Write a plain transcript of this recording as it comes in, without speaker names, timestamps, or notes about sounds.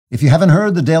If you haven't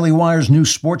heard, the Daily Wire's new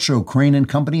sports show, Crain and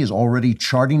Company, is already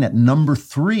charting at number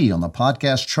 3 on the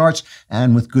podcast charts,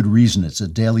 and with good reason. It's a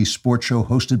daily sports show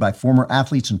hosted by former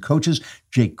athletes and coaches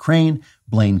Jake Crain,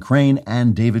 Blaine Crain,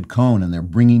 and David Cohn, and they're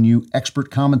bringing you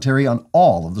expert commentary on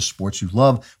all of the sports you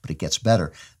love, but it gets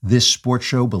better. This sports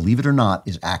show, believe it or not,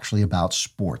 is actually about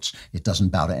sports. It doesn't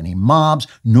bow to any mobs,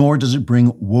 nor does it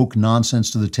bring woke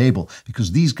nonsense to the table,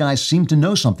 because these guys seem to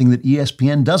know something that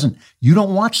ESPN doesn't. You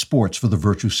don't watch sports for the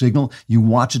virtue signal. You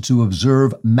watch it to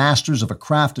observe masters of a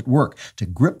craft at work, to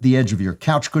grip the edge of your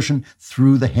couch cushion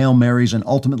through the Hail Marys, and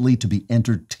ultimately to be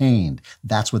entertained.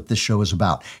 That's what this show is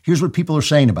about. Here's what people are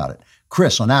saying about it.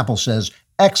 Chris on Apple says,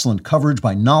 excellent coverage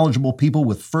by knowledgeable people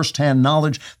with firsthand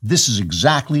knowledge. This is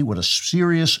exactly what a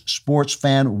serious sports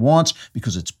fan wants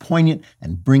because it's poignant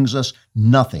and brings us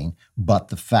nothing but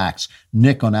the facts.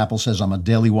 Nick on Apple says, I'm a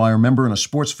Daily Wire member and a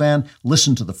sports fan.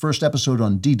 Listen to the first episode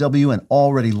on DW and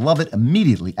already love it.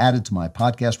 Immediately added to my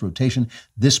podcast rotation.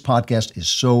 This podcast is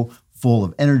so full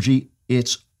of energy.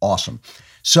 It's awesome.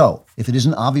 So, if it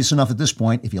isn't obvious enough at this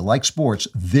point, if you like sports,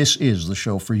 this is the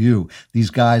show for you. These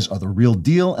guys are the real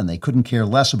deal, and they couldn't care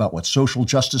less about what social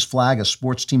justice flag a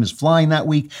sports team is flying that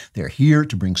week. They're here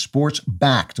to bring sports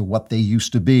back to what they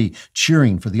used to be,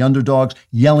 cheering for the underdogs,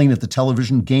 yelling at the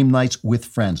television game nights with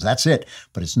friends. That's it.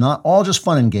 But it's not all just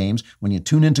fun and games. When you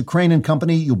tune into Crain and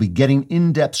Company, you'll be getting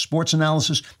in-depth sports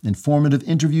analysis, informative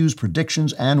interviews,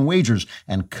 predictions, and wagers,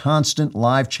 and constant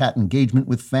live chat engagement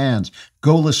with fans.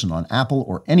 Go listen on Apple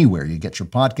or anywhere you get your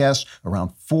podcasts around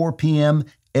 4 p.m.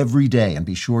 every day, and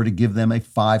be sure to give them a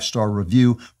 5-star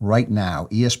review right now.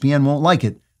 ESPN won't like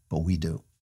it, but we do.